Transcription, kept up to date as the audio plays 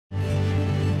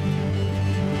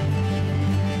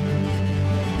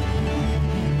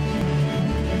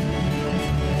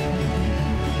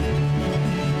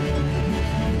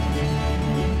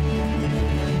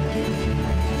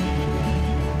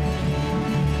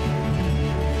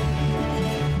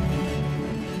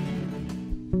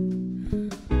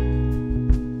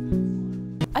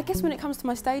I guess when it comes to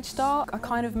my stage start, I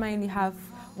kind of mainly have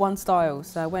one style.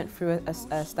 So I went through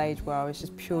a stage where I was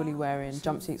just purely wearing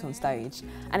jumpsuits on stage,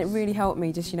 and it really helped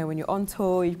me just, you know, when you're on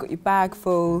tour, you've got your bag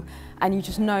full and you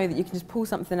just know that you can just pull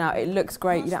something out, it looks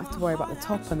great, you don't have to worry about the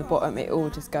top and the bottom, it all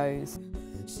just goes.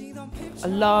 I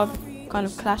love kind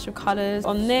of clash of colours.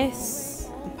 On this,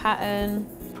 the pattern,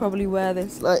 probably wear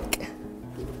this like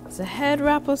it's a head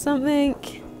wrap or something.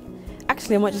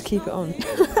 Actually, I might just keep it on.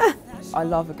 I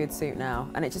love a good suit now,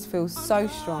 and it just feels so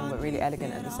strong but really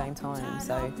elegant at the same time.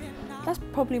 So that's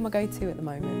probably my go-to at the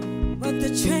moment. But the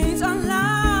chains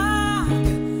unlock,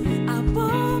 I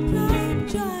won't blood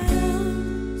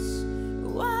giants,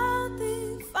 wild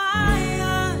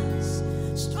defiance,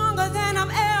 stronger than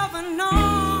I've ever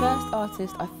known. The first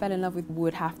artist I fell in love with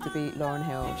would have to be Lauryn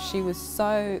Hill. She was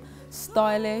so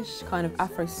stylish, kind of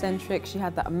Afrocentric. She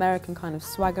had that American kind of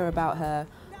swagger about her,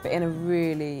 but in a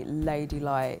really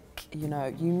ladylike, you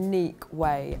know, unique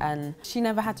way. And she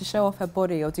never had to show off her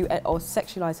body or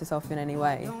sexualise herself in any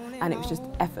way. And it was just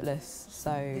effortless.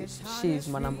 So she's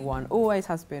my number one. Always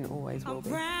has been, always will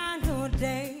be.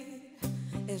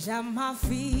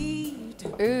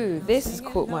 Ooh, this has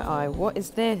caught my eye. What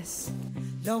is this?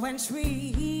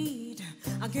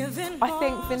 I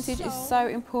think vintage is so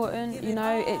important, you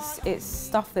know, it's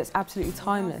stuff that's absolutely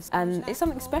timeless, and it's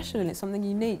something special and it's something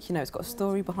unique, you know, it's got a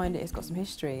story behind it, it's got some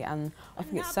history, and I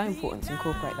think it's so important to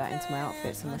incorporate that into my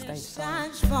outfits and my stage style.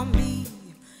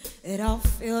 It all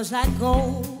feels like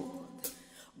gold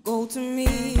to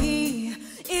me.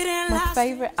 My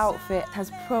favourite outfit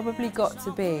has probably got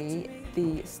to be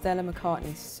the Stella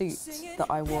McCartney suit that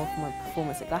I wore for my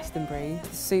performance at Glastonbury.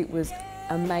 The suit was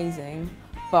amazing,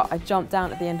 but I jumped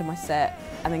down at the end of my set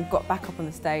and then got back up on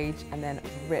the stage and then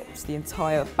ripped the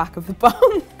entire back of the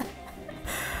bum.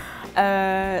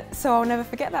 So I'll never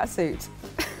forget that suit.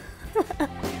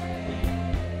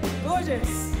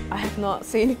 Gorgeous! I have not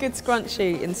seen a good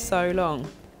scrunchie in so long.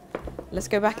 Let's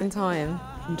go back in time.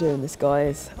 I'm doing this,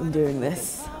 guys. I'm doing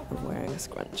this. I'm wearing a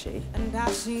scrunchie. And I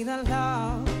see the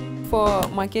love. For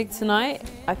my gig tonight,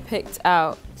 I picked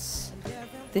out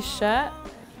this shirt,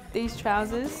 these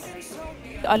trousers.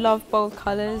 I love bold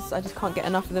colours, I just can't get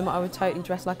enough of them. I would totally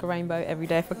dress like a rainbow every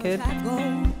day if I could.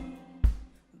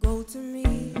 Go to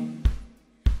me,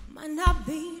 might not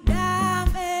be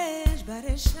damaged, but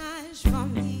it shines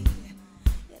from me.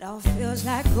 It all feels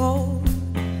like gold.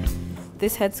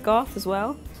 This headscarf as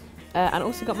well, and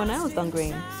also got my nails done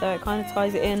green, so it kind of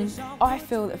ties it in. I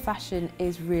feel that fashion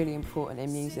is really important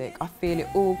in music. I feel it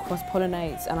all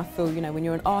cross-pollinates, and I feel, you know, when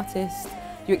you're an artist,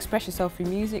 you express yourself through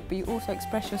music, but you also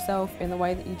express yourself in the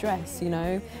way that you dress, you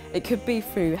know? It could be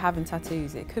through having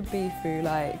tattoos, it could be through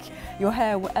like your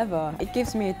hair, whatever. It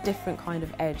gives me a different kind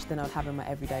of edge than I'd have in my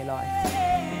everyday life.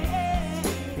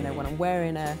 You know, when I'm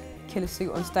wearing a killer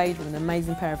suit on stage with an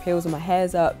amazing pair of heels and my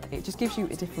hair's up, it just gives you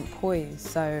a different poise.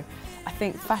 So I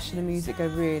think fashion and music go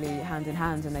really hand in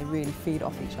hand and they really feed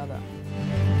off each other.